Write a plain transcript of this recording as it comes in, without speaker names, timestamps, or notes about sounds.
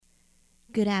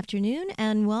Good afternoon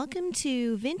and welcome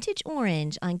to Vintage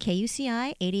Orange on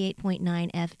KUCI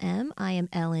 88.9 FM. I am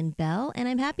Ellen Bell and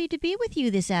I'm happy to be with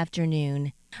you this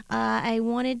afternoon. I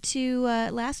wanted to,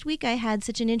 last week I had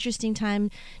such an interesting time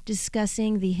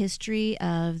discussing the history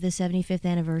of the 75th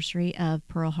anniversary of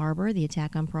Pearl Harbor, the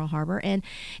attack on Pearl Harbor, and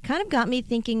kind of got me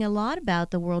thinking a lot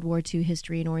about the World War II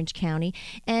history in Orange County.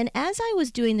 And as I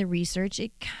was doing the research,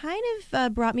 it kind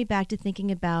of brought me back to thinking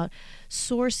about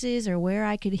sources or where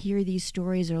I could hear these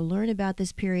stories or learn about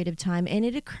this period of time. And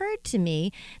it occurred to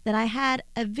me that I had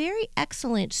a very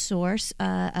excellent source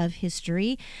of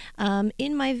history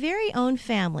in my very own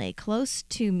family, close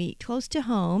to me, close to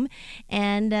home,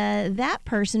 and that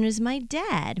person is my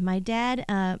dad. My dad,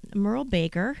 Merle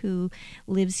Baker, who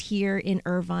lives here in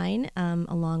Irvine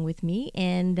along with me,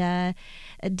 and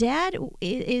Dad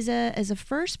is a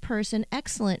first person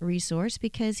excellent resource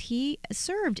because he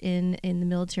served in the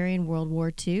military in World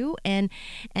War II and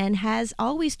has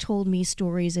always told me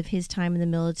stories of his time in the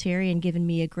military and given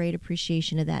me a great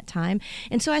appreciation of that time.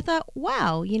 And so I thought,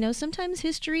 wow, sometimes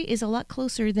history is a lot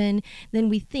closer than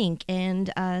we think.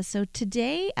 And so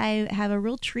today I have a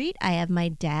real treat. I have my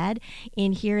dad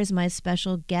in here as my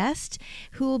special guest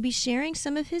who will be sharing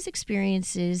some of his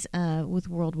experiences with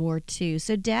World War II.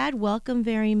 So Dad, welcome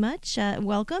very much.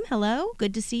 Welcome. Hello.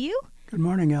 Good to see you. Good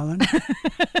morning, Ellen.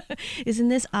 Isn't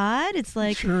this odd? It's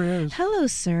like, sure is. Hello,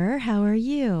 sir. How are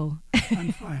you?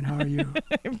 I'm fine. How are you?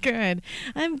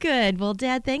 I'm good. Well,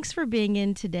 Dad, thanks for being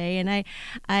in today. And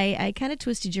I kind of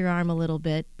twisted your arm a little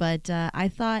bit, but I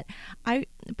thought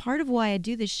part of why I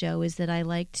do this show is that I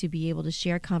like to be able to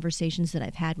share conversations that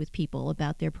I've had with people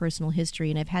about their personal history.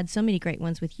 And I've had so many great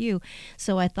ones with you.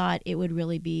 So I thought it would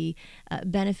really be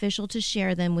beneficial to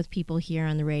share them with people here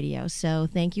on the radio. So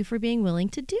thank you for being willing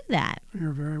to do that.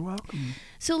 You're very welcome.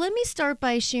 So let me start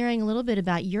by sharing a little bit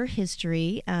about your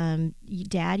history.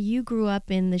 Dad, you grew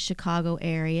up in the Chicago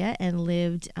area and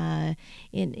lived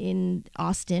in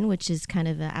Austin, which is kind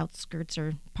of the outskirts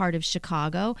or part of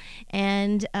Chicago.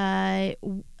 And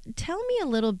tell me a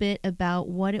little bit about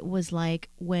what it was like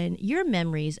when your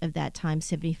memories of that time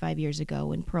 75 years ago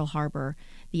when Pearl Harbor,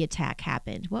 the attack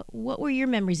happened. What were your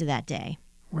memories of that day?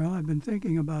 Well, I've been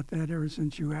thinking about that ever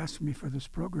since you asked me for this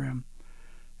program.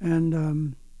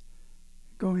 And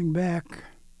going back,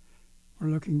 we're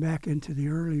looking back into the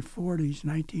early 40s,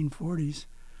 1940s,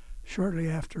 shortly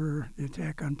after the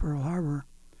attack on Pearl Harbor.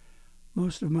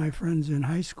 Most of my friends in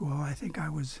high school, I think I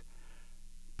was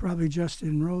probably just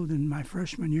enrolled in my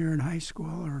freshman year in high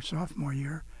school or sophomore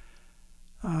year.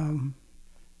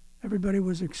 Everybody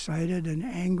was excited and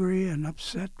angry and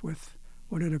upset with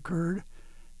what had occurred,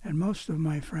 and most of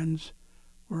my friends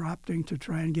were opting to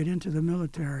try and get into the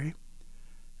military.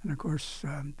 And of course,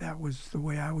 that was the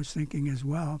way I was thinking as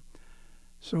well.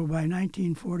 So by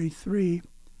 1943,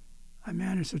 I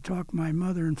managed to talk my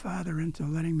mother and father into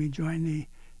letting me join the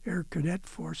Air Cadet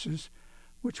Forces,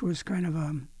 which was kind of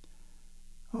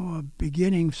a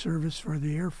beginning service for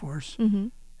the Air Force. Mm-hmm.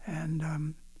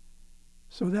 And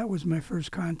so that was my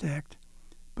first contact.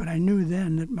 But I knew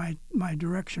then that my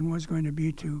direction was going to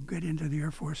be to get into the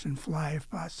Air Force and fly if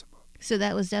possible. So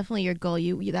that was definitely your goal.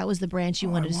 You that was the branch you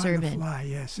wanted to serve in. Fly,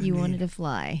 yes. You wanted to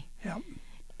fly. Yep.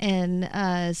 And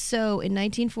so in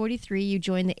 1943, you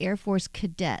joined the Air Force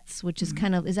Cadets, which is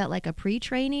kind of, is that like a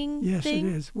pre-training Yes, thing?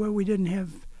 it is. Well, we didn't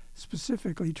have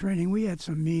specifically training. We had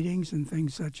some meetings and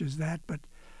things such as that, but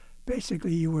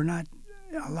basically you were not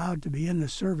allowed to be in the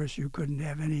service. You couldn't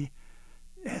have any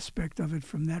aspect of it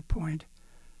from that point.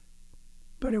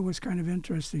 But it was kind of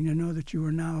interesting to know that you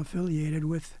were now affiliated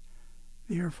with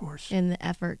the Air Force. And the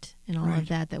effort and all of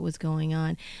that was going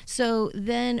on. So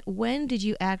then when did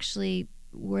you actually,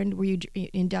 when were you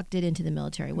inducted into the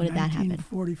military? When did that happen?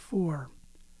 1944.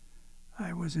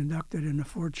 I was inducted into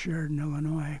Fort Sheridan,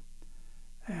 Illinois,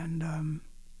 and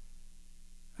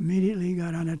immediately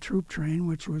got on a troop train,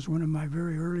 which was one of my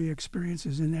very early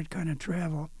experiences in that kind of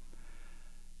travel.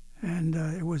 And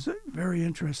it was very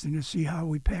interesting to see how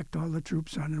we packed all the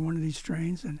troops on one of these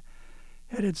trains and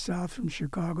headed south from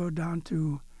Chicago down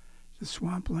to the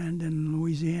swampland in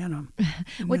Louisiana,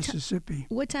 in Mississippi.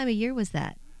 What time of year was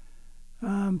that?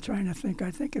 I'm trying to think. I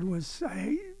think it was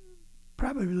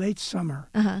probably late summer,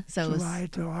 so July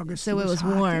to August. So it was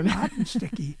hot warm. Hot and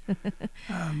sticky.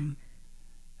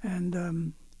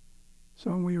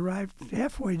 So when we arrived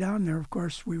halfway down there, of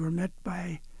course, we were met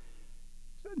by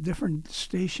different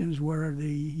stations where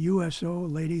the USO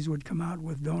ladies would come out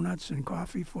with donuts and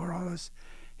coffee for all us,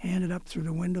 handed up through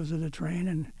the windows of the train,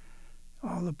 and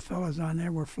all the fellas on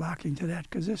there were flocking to that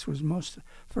because this was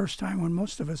first time when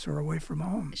most of us were away from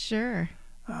home. Sure.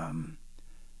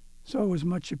 So it was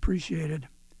much appreciated.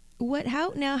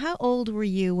 How old were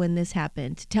you when this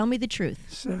happened? Tell me the truth.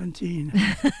 17.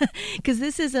 Because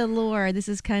this is a lore. This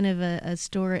is kind of a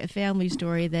story, a family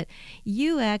story that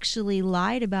you actually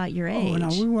lied about your age. Oh, no,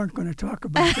 we weren't going to talk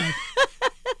about that.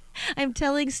 I'm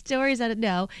telling stories out of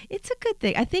no. It's a good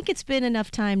thing. I think it's been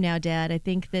enough time now, Dad. I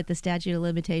think that the statute of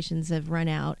limitations have run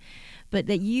out, but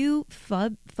that you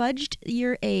fudged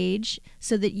your age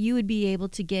so that you would be able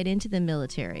to get into the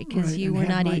military because Right, you and were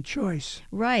had not my choice.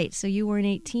 right. So you weren't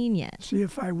 18 yet. See,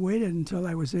 if I waited until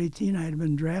I was 18, I'd have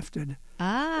been drafted.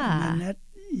 Ah, And then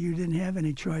you didn't have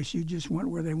any choice. You just went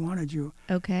where they wanted you.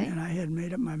 okay. And I had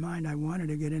made up my mind I wanted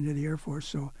to get into the Air Force,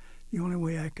 so the only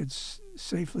way I could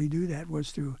safely do that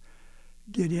was to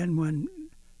get in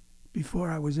before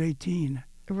I was 18.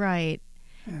 Right.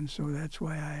 And so that's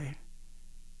why I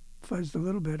fuzzed a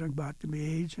little bit about the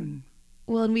age. And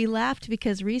Well, and we laughed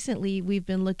because recently we've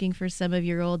been looking for some of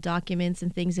your old documents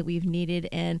and things that we've needed,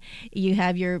 and you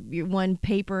have your one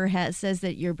paper says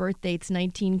that your birth date's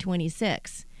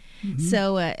 1926.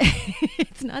 So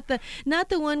it's not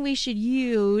the one we should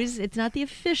use. It's not the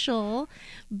official,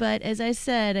 but as I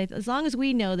said, as long as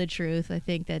we know the truth, I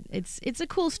think that it's a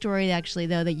cool story actually.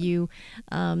 Though that you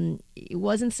it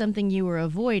wasn't something you were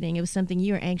avoiding; it was something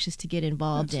you were anxious to get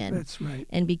involved in. That's right.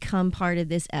 And become part of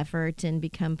this effort and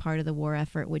become part of the war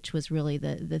effort, which was really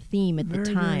the theme at the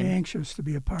time. Very anxious to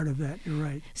be a part of that. You're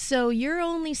right. So you're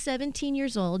only 17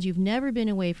 years old. You've never been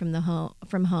away from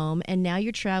from home, and now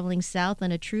you're traveling south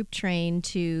on a troop train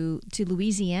to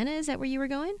Louisiana. Is that where you were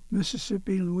going?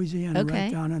 Mississippi, Louisiana, Okay.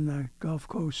 right down in the Gulf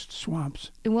Coast swamps.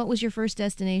 And what was your first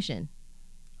destination?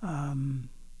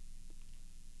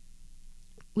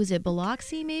 Was it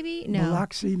Biloxi, maybe? No.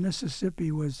 Biloxi,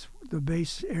 Mississippi was the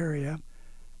base area.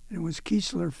 And it was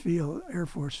Keesler Field, Air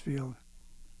Force Field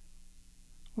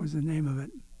was the name of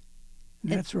it.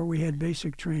 And that's where we had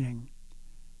basic training,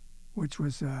 which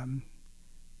was,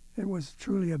 it was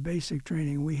truly a basic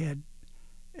training. We had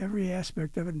every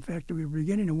aspect of it. In fact, we were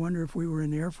beginning to wonder if we were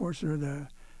in the Air Force or the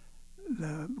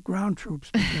ground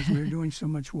troops because we were doing so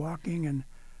much walking and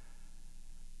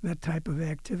that type of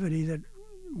activity that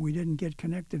we didn't get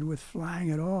connected with flying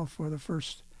at all for the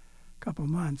first couple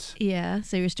months. Yeah,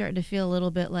 so you're starting to feel a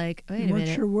little bit like, wait a weren't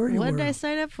minute, sure where you what did were. I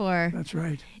sign up for? That's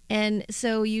right. And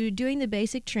so you're doing the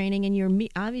basic training, and you're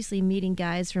obviously meeting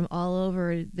guys from all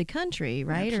over the country,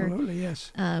 right? Absolutely,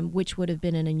 yes. Which would have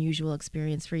been an unusual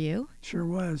experience for you. Sure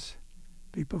was.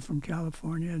 People from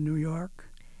California, New York,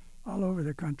 all over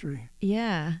the country.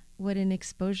 Yeah, what an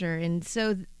exposure. And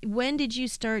so when did you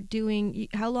start doing,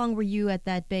 how long were you at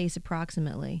that base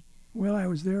approximately? Well, I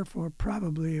was there for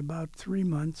probably about 3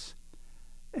 months.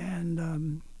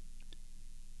 And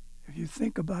if you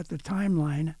think about the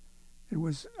timeline,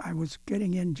 I was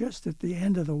getting in just at the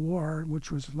end of the war,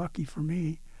 which was lucky for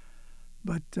me.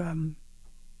 But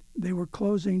they were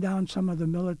closing down some of the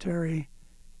military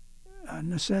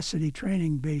necessity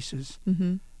training bases.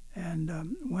 Mm-hmm.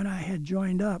 And when I had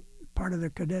joined up, part of the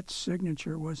cadet's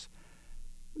signature was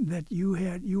that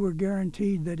you were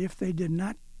guaranteed that if they did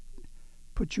not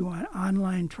put you on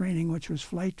online training, which was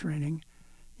flight training,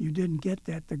 you didn't get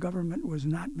that, the government was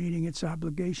not meeting its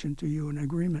obligation to you, an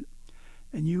agreement,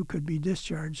 and you could be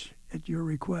discharged at your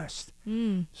request.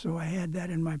 So I had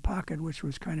that in my pocket, which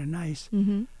was kind of nice.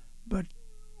 Mm-hmm. But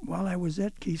while I was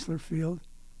at Keesler Field,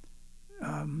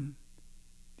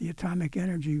 the atomic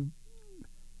energy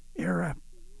era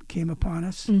came upon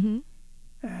us, Mm-hmm.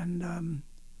 and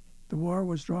the war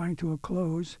was drawing to a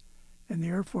close, and the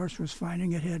Air Force was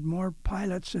finding it had more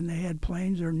pilots than they had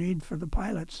planes or need for the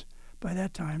pilots by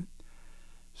that time.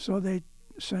 So they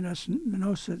sent us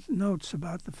notes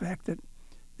about the fact that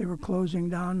they were closing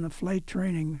down the flight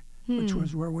training, which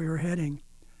was where we were heading.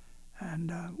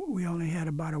 And we only had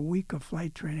about a week of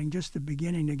flight training, just the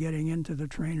beginning to getting into the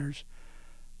trainers,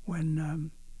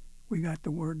 when we got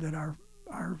the word that our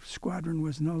squadron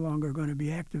was no longer going to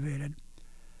be activated.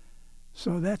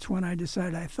 So that's when I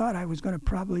decided, I thought I was going to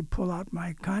probably pull out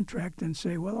my contract and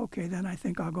say, well, okay, then I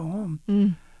think I'll go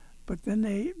home. But then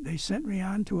they sent me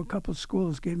on to a couple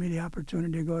schools, gave me the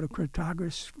opportunity to go to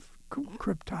cryptography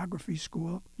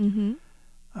school. Mm-hmm.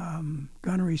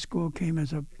 Gunnery school came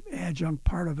as an adjunct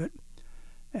part of it.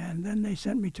 And then they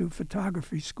sent me to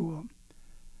photography school,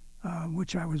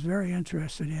 which I was very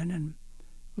interested in, and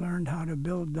learned how to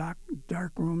build dark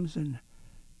rooms and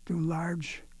do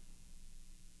large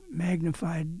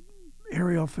magnified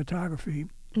aerial photography.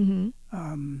 Mm-hmm.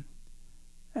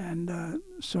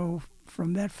 So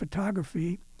from that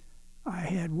photography, I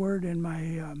had word in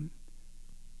my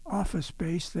office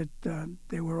space that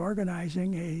they were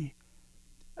organizing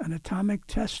an atomic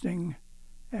testing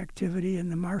activity in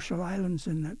the Marshall Islands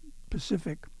in the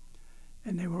Pacific.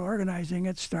 And they were organizing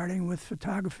it starting with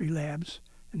photography labs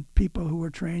and people who were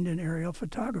trained in aerial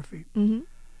photography. Mm-hmm.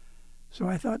 So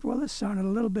I thought, well, this sounded a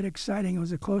little bit exciting. It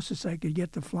was the closest I could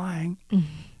get to flying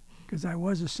because I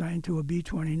was assigned to a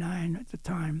B-29 at the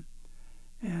time.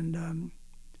 And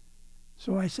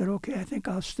so I said, okay, I think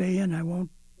I'll stay in. I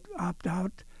won't opt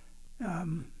out.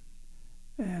 And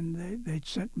they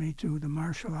sent me to the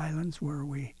Marshall Islands where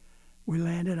we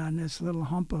landed on this little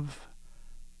hump of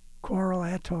coral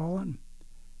atoll, and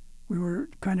we were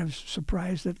kind of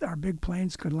surprised that our big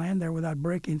planes could land there without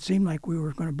breaking. It seemed like we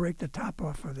were going to break the top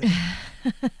off of it.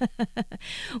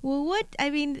 Well, I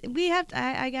got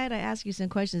to ask you some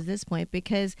questions at this point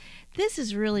because this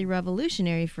is really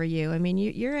revolutionary for you. I mean,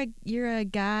 you're a young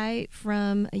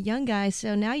guy,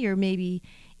 so now you're maybe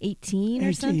 18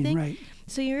 or something. Right.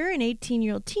 So you're an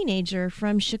 18-year-old teenager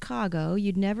from Chicago.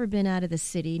 You'd never been out of the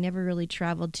city, never really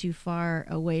traveled too far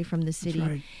away from the city.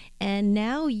 That's right. And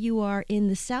now you are in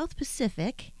the South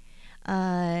Pacific,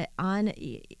 landing on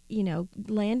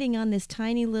this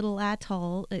tiny little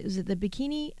atoll. Is it the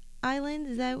Bikini Island?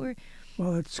 Is that where?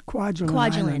 Well, it's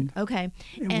Kwajalein Island. Okay.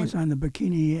 It was on the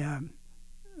Bikini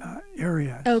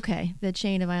area. Okay, the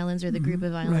chain of islands or the group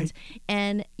of islands. Right.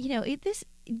 And,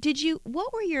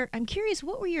 I'm curious,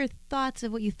 what were your thoughts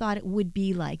of what you thought it would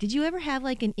be like? Did you ever have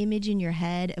like an image in your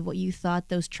head of what you thought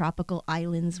those tropical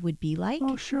islands would be like?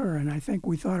 Oh, sure. And I think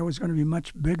we thought it was going to be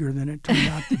much bigger than it turned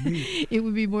out to be. It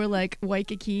would be more like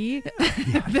Waikiki?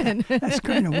 Yeah, that's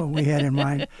kind of what we had in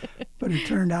mind. But it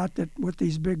turned out that with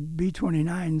these big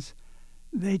B-29s,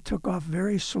 they took off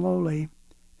very slowly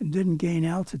and didn't gain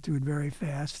altitude very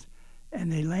fast. And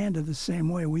they landed the same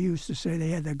way. We used to say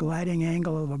they had the gliding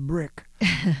angle of a brick.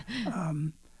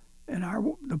 And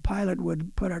the pilot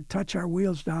would touch our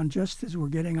wheels down just as we're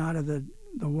getting out of the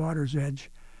water's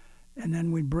edge. And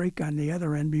then we'd brake on the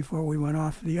other end before we went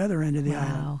off the other end of the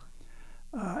island.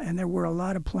 And there were a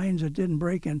lot of planes that didn't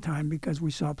brake in time because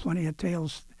we saw plenty of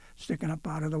tails sticking up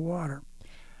out of the water.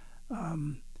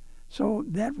 So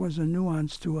that was a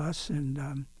nuance to us.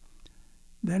 And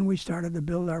then we started to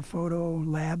build our photo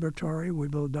laboratory. We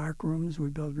built dark rooms. We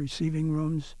built receiving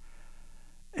rooms.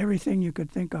 Everything you could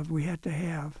think of, we had to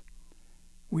have.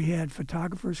 We had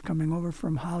photographers coming over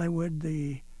from Hollywood,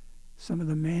 some of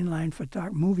the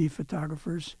mainline movie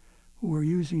photographers who were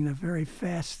using the very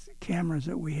fast cameras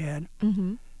that we had.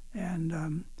 Mm-hmm.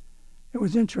 And it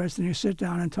was interesting to sit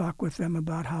down and talk with them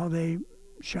about how they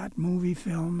shot movie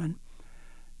film, and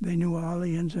they knew all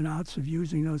the ins and outs of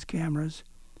using those cameras.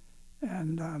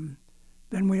 And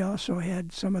then we also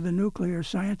had some of the nuclear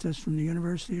scientists from the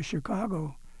University of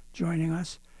Chicago joining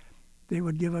us. They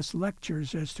would give us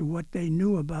lectures as to what they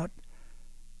knew about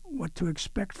what to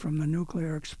expect from the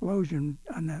nuclear explosion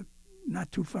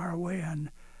not too far away on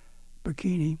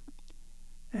Bikini.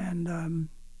 And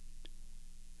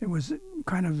it was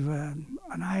kind of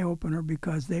an eye-opener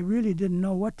because they really didn't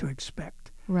know what to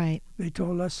expect. Right. They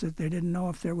told us that they didn't know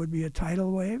if there would be a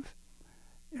tidal wave,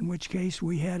 in which case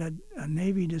we had a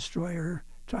Navy destroyer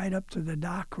tied up to the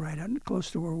dock right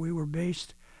close to where we were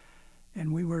based,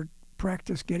 and we were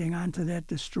practice getting onto that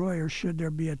destroyer should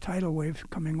there be a tidal wave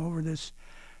coming over this.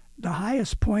 The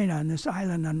highest point on this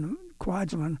island on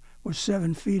Kwajalein was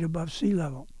 7 feet above sea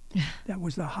level. That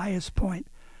was the highest point.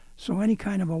 So any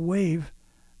kind of a wave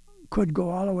could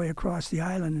go all the way across the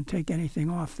island and take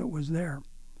anything off that was there.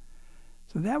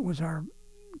 So that was our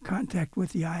contact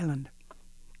with the island.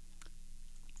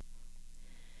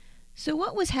 So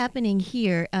what was happening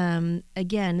here?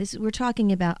 Again, we're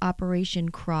talking about Operation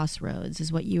Crossroads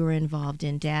is what you were involved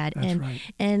in, Dad. That's right.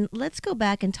 And let's go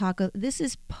back and talk. This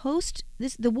is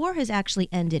the war has actually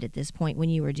ended at this point when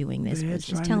you were doing this. They had Just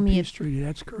signed tell the me peace treaty.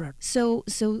 That's correct. So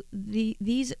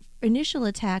these initial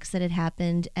attacks that had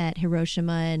happened at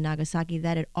Hiroshima and Nagasaki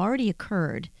that had already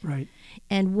occurred. Right.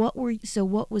 And what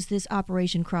was this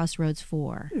Operation Crossroads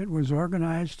for? It was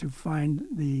organized to find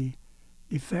the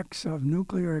effects of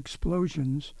nuclear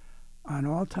explosions on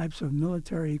all types of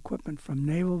military equipment, from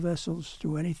naval vessels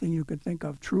to anything you could think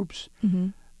of, troops,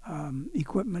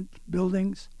 equipment,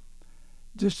 buildings,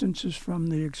 distances from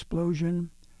the explosion,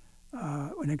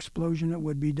 an explosion that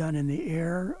would be done in the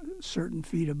air, certain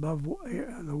feet above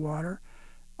the water,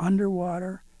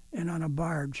 underwater, and on a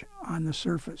barge on the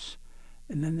surface.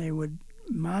 And then they would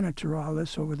monitor all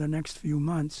this over the next few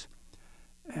months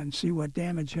and see what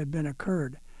damage had been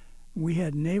occurred. We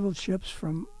had naval ships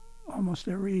from almost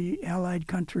every allied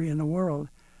country in the world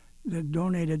that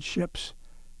donated ships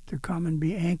to come and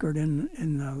be anchored in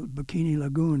the Bikini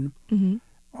Lagoon,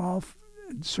 all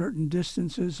certain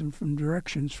distances and from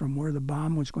directions from where the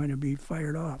bomb was going to be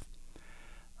fired off.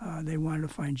 They wanted to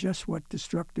find just what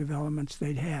destructive elements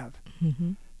they'd have.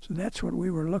 So that's what we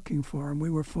were looking for, and we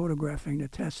were photographing the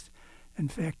test. In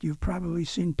fact, you've probably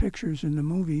seen pictures in the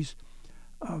movies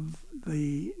of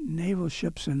the naval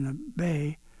ships in the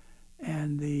bay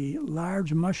and the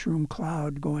large mushroom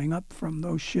cloud going up from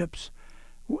those ships.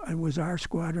 It was our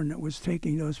squadron that was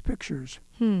taking those pictures.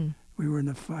 We were in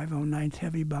the 509th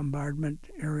Heavy Bombardment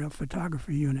Aerial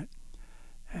Photography Unit.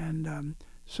 And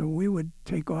so we would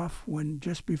take off when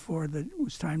just before it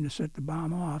was time to set the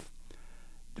bomb off,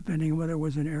 depending on whether it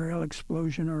was an aerial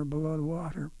explosion or below the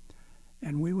water.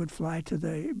 And we would fly to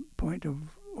the point of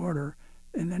order,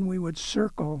 and then we would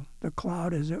circle the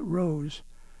cloud as it rose,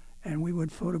 and we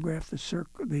would photograph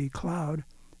the cloud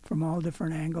from all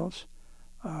different angles.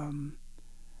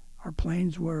 Our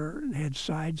planes had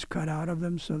sides cut out of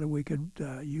them so that we could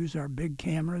use our big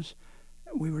cameras.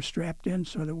 We were strapped in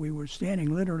so that we were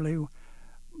standing literally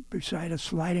beside a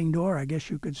sliding door, I guess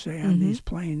you could say, on these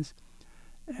planes,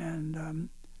 and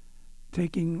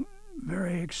taking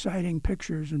very exciting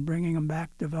pictures and bringing them back,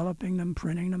 developing them,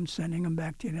 printing them, sending them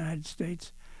back to the United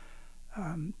States.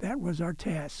 That was our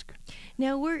task.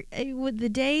 Now, with the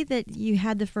day that you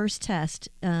had the first test,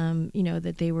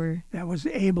 that they were... That was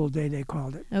Able Day, they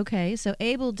called it. Okay, so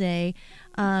Able Day.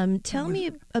 Tell me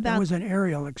about... That was an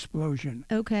aerial explosion.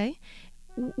 Okay.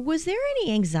 Was there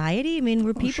any anxiety? I mean,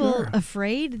 were people sure.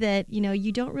 afraid that,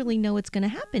 you don't really know what's going to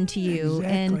happen to you?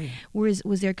 Exactly. And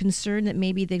was there concern that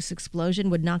maybe this explosion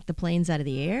would knock the planes out of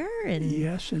the air?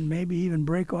 Yes, and maybe even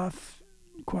break off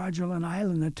Kwajalein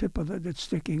Island, the tip of that's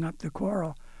sticking up, the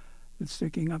coral that's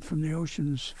sticking up from the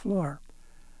ocean's floor.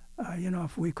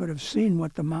 If we could have seen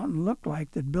what the mountain looked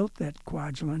like that built that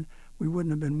Kwajalein, we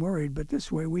wouldn't have been worried. But this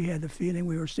way, we had the feeling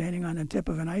we were standing on the tip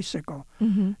of an icicle.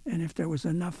 And if there was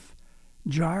enough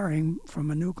jarring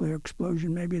from a nuclear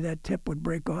explosion, maybe that tip would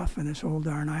break off and this whole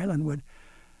darn island would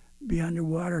be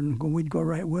underwater and we'd go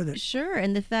right with it. Sure,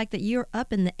 and the fact that you're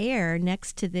up in the air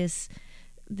next to this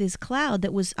cloud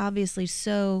that was obviously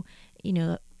so,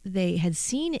 they had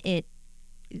seen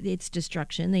its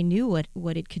destruction. They knew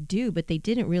what it could do, but they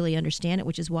didn't really understand it,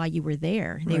 which is why you were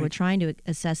there. They were trying to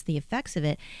assess the effects of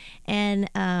it. And,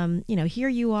 here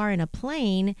you are in a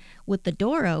plane with the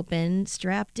door open,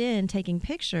 strapped in, taking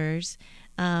pictures.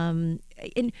 And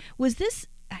was this...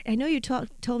 I know you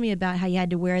told me about how you had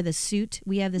to wear the suit.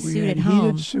 We have the suit at home. We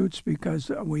had heated suits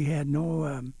because we had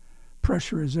no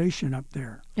pressurization up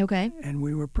there. Okay. And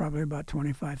we were probably about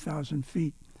 25,000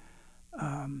 feet.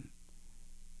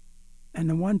 And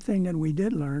the one thing that we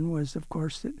did learn was, of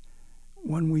course, that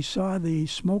when we saw the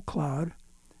smoke cloud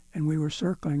and we were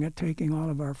circling it, taking all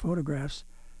of our photographs,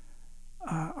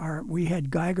 we had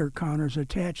Geiger counters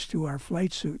attached to our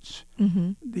flight suits.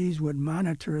 These would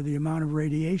monitor the amount of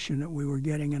radiation that we were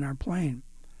getting in our plane.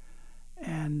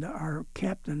 And our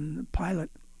captain, pilot,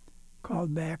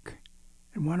 called back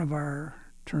in one of our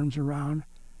turns around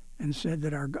and said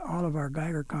that all of our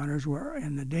Geiger counters were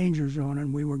in the danger zone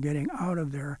and we were getting out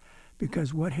of there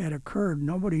because what had occurred,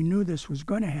 nobody knew this was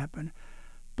going to happen,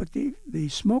 but the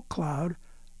smoke cloud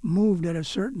moved at a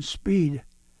certain speed,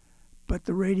 but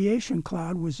the radiation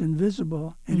cloud was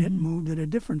invisible and it moved at a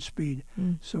different speed.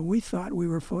 So we thought we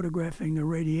were photographing the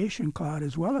radiation cloud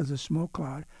as well as the smoke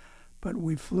cloud, but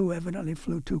we evidently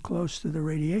flew too close to the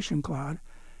radiation cloud,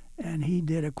 and he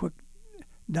did a quick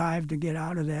dive to get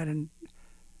out of that, and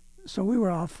so we were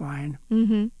all fine.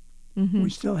 We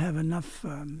still have enough...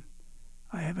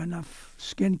 I have enough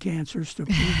skin cancers to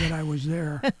prove that I was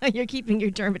there. You're keeping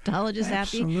your dermatologist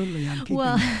happy? Absolutely, I'm keeping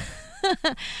Well,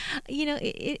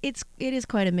 it is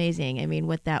quite amazing. I mean,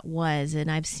 what that was, and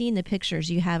I've seen the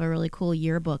pictures. You have a really cool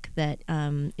yearbook that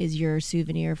is your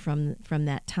souvenir from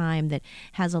that time that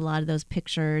has a lot of those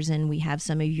pictures, and we have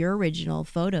some of your original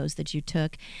photos that you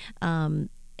took, and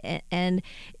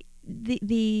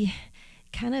the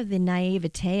kind of the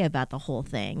naivete about the whole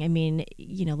thing. I mean,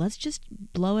 let's just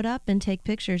blow it up and take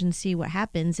pictures and see what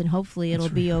happens, and hopefully it'll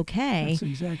be okay. That's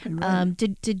exactly right.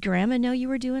 Did Grandma know you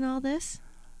were doing all this?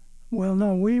 Well,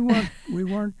 no, we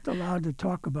weren't allowed to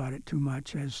talk about it too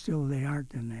much, as still they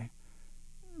aren't in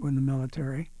the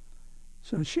military.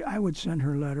 So I would send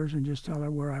her letters and just tell her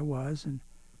where I was,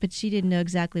 But she didn't know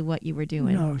exactly what you were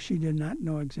doing. No, she did not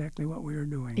know exactly what we were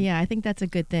doing. Yeah, I think that's a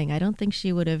good thing. I don't think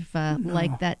she would have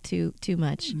liked that too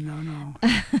much. No.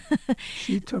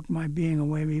 She took my being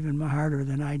away even harder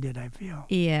than I did, I feel.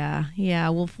 Yeah.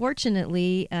 Well,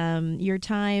 fortunately, your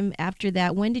time after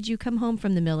that, when did you come home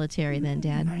from the military then,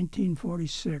 Dad?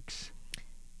 1946.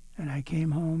 And I came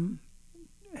home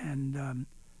and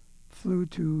flew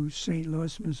to St.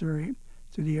 Louis, Missouri,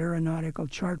 to the aeronautical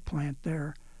chart plant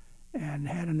there, and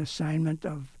had an assignment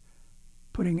of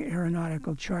putting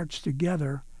aeronautical charts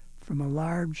together from a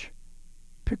large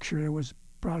picture that was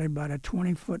probably about a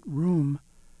 20-foot room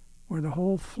where the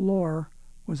whole floor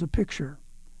was a picture.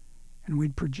 And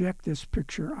we'd project this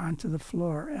picture onto the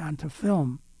floor, onto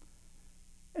film,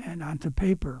 and onto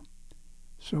paper.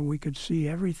 So we could see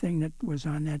everything that was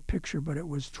on that picture, but it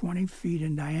was 20 feet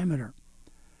in diameter.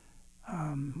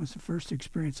 It was the first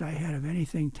experience I had of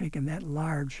anything taken that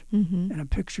large in a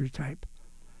picture type.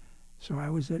 So I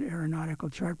was at Aeronautical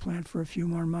Chart Plant for a few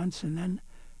more months, and then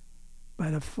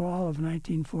by the fall of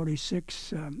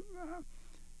 1946,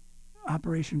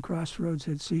 Operation Crossroads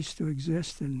had ceased to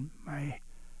exist, and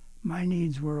my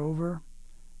needs were over,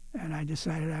 and I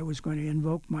decided I was going to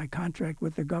invoke my contract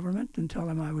with the government and tell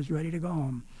them I was ready to go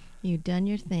home. You'd done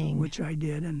your thing. Which I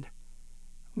did, and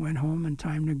went home in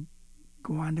time to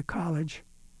go on to college.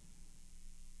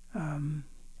 And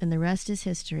the rest is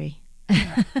history.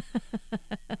 I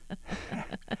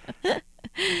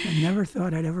never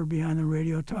thought I'd ever be on the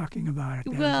radio talking about it.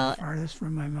 That was the farthest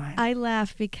from my mind. I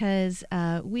laugh because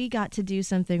we got to do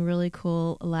something really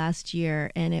cool last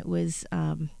year, and it was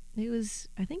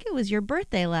I think it was your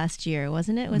birthday last year,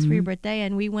 wasn't it? It was for your birthday,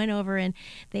 and we went over and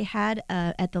they had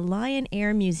at the Lion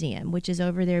Air Museum, which is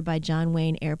over there by John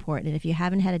Wayne Airport. And if you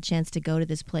haven't had a chance to go to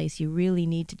this place, you really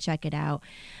need to check it out.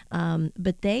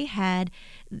 But they had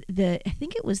I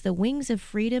think it was the Wings of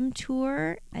Freedom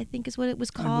tour, I think is what it was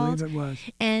called. I believe it was.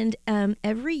 And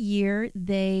every year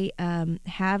they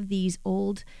have these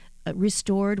old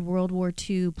restored World War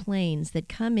II planes that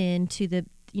come into they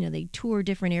tour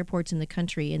different airports in the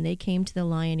country, and they came to the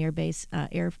Lion Air Base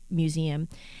Air Museum.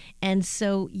 And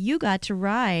so you got to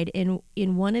ride in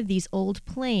one of these old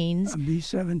planes. A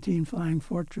B-17 Flying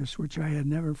Fortress, which I had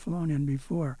never flown in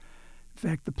before. In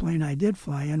fact, the plane I did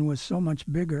fly in was so much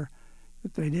bigger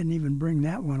that they didn't even bring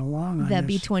that one along on that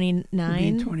this. B-29?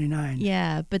 The B-29.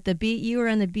 Yeah, but you were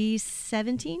on the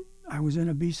B-17? I was in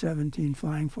a B-17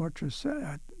 Flying Fortress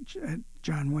at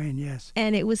John Wayne, yes.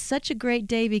 And it was such a great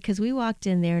day because we walked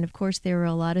in there, and of course there were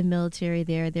a lot of military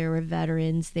there. There were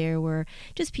veterans. There were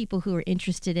just people who were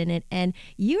interested in it. And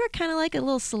you were kind of like a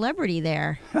little celebrity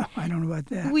there. I don't know about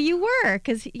that. Well, you were,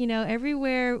 because,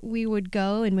 everywhere we would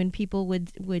go, and when people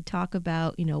would talk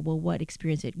about, well, what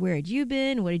experience where had you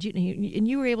been? What did you, and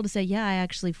you were able to say, yeah, I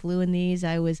actually flew in these.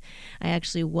 I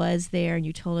actually was there, and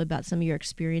you told about some of your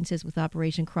experiences with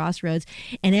Operation Crossroads,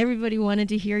 and everybody wanted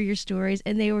to hear your stories,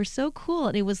 and they were so cool.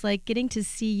 And it was like getting to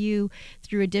see you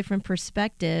through a different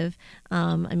perspective.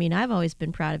 I've always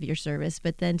been proud of your service,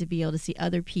 but then to be able to see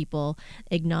other people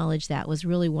acknowledge that was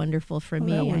really wonderful for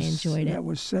me. I enjoyed it. That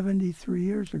was 73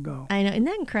 years ago. I know. Isn't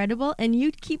that incredible? And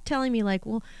you'd keep telling me like,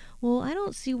 well, I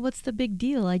don't see what's the big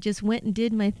deal. I just went and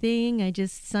did my thing. I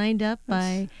just signed up.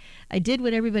 I did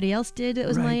what everybody else did that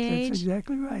was my age. That's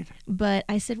exactly right. But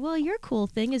I said, well, your cool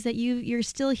thing is that you're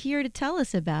still here to tell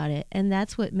us about it. And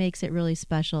that's what makes it really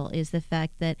special, is the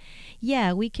fact that,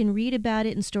 yeah, we can read about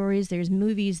it in stories. There's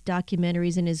movies,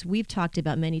 documentaries, and as we've talked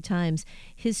about many times,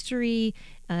 history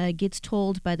gets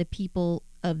told by the people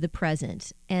of the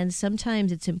present. And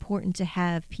sometimes it's important to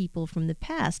have people from the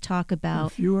past talk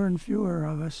about... And fewer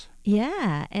of us.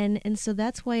 Yeah, and so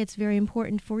that's why it's very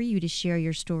important for you to share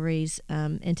your stories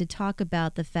and to talk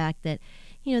about the fact that,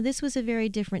 this was a very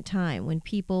different time when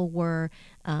people were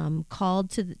called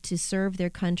to serve their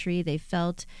country. They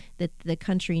felt that the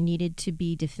country needed to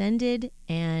be defended,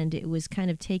 and it was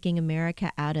kind of taking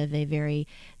America out of a very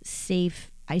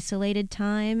safe, isolated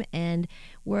time, and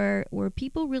where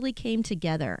people really came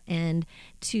together, and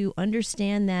to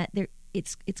understand that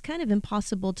it's kind of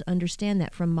impossible to understand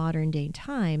that from modern day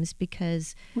times,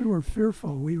 because we were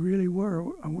fearful. We really were.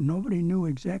 Nobody knew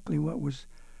exactly what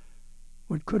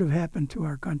could have happened to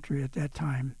our country at that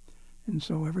time, and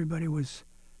so everybody was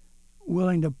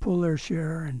willing to pull their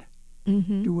share and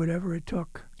do whatever it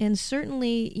took. And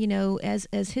certainly,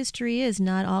 as history is,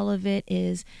 not all of it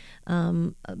is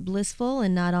blissful,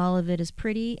 and not all of it is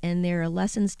pretty, and there are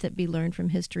lessons to be learned from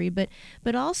history. But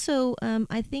also,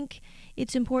 I think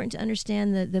it's important to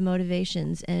understand the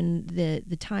motivations and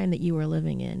the time that you were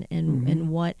living in, and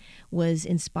what was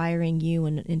inspiring you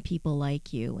and people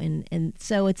like you. And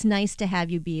so it's nice to have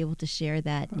you be able to share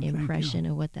that impression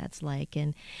of what that's like.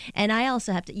 And I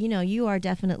also have to, you are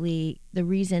definitely the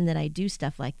reason that I do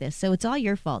stuff like this. So it's all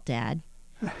your fault, Dad.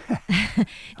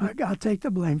 I'll take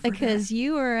the blame for that. Because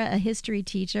you were a history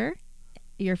teacher.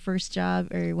 Your first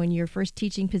job, or when your first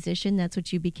teaching position, that's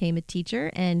what you became, a teacher,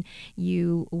 and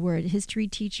you were a history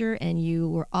teacher, and you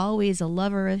were always a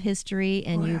lover of history,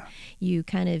 and you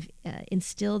kind of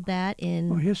instilled that in...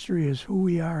 Well, history is who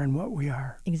we are and what we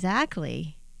are.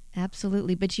 Exactly.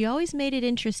 Absolutely. But you always made it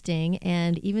interesting.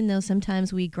 And even though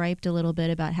sometimes we griped a little bit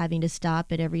about having to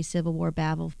stop at every Civil War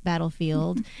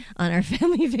battlefield on our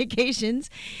family vacations,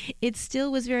 it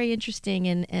still was very interesting.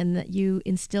 And that you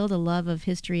instilled a love of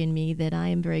history in me that I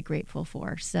am very grateful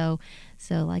for. So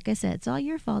like I said, it's all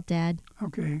your fault, Dad.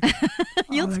 Okay.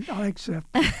 I'll accept.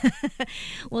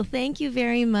 Well, thank you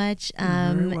very much. You're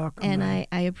very welcome. And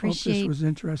I appreciate. Hope this was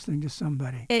interesting to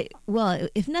somebody. Well,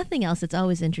 if nothing else, it's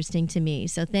always interesting to me.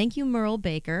 So thank you, Merle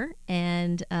Baker,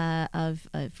 and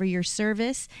for your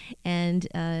service and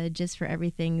just for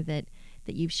everything that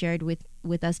you've shared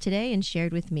with us today and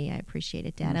shared with me. I appreciate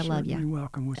it, Dad. I love you. You're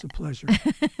welcome. It was a pleasure.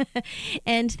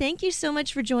 And thank you so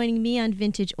much for joining me on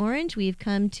Vintage Orange. We've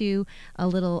come to a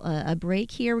little a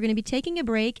break here. We're going to be taking a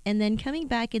break and then coming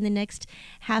back in the next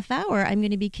half hour. I'm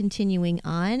going to be continuing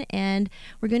on, and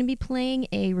we're going to be playing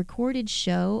a recorded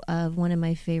show of one of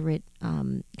my favorite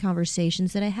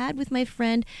conversations that I had with my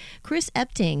friend Chris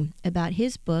Epting about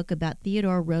his book about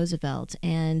Theodore Roosevelt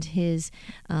and his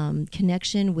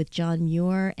connection with John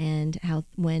Muir and how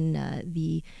when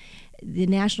the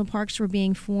national parks were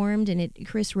being formed, and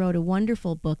Chris wrote a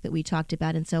wonderful book that we talked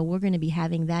about, and so we're going to be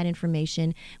having that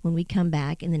information when we come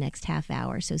back in the next half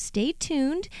hour. So stay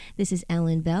tuned. This is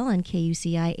Ellen Bell on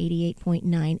KUCI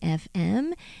 88.9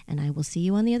 FM, and I will see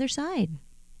you on the other side.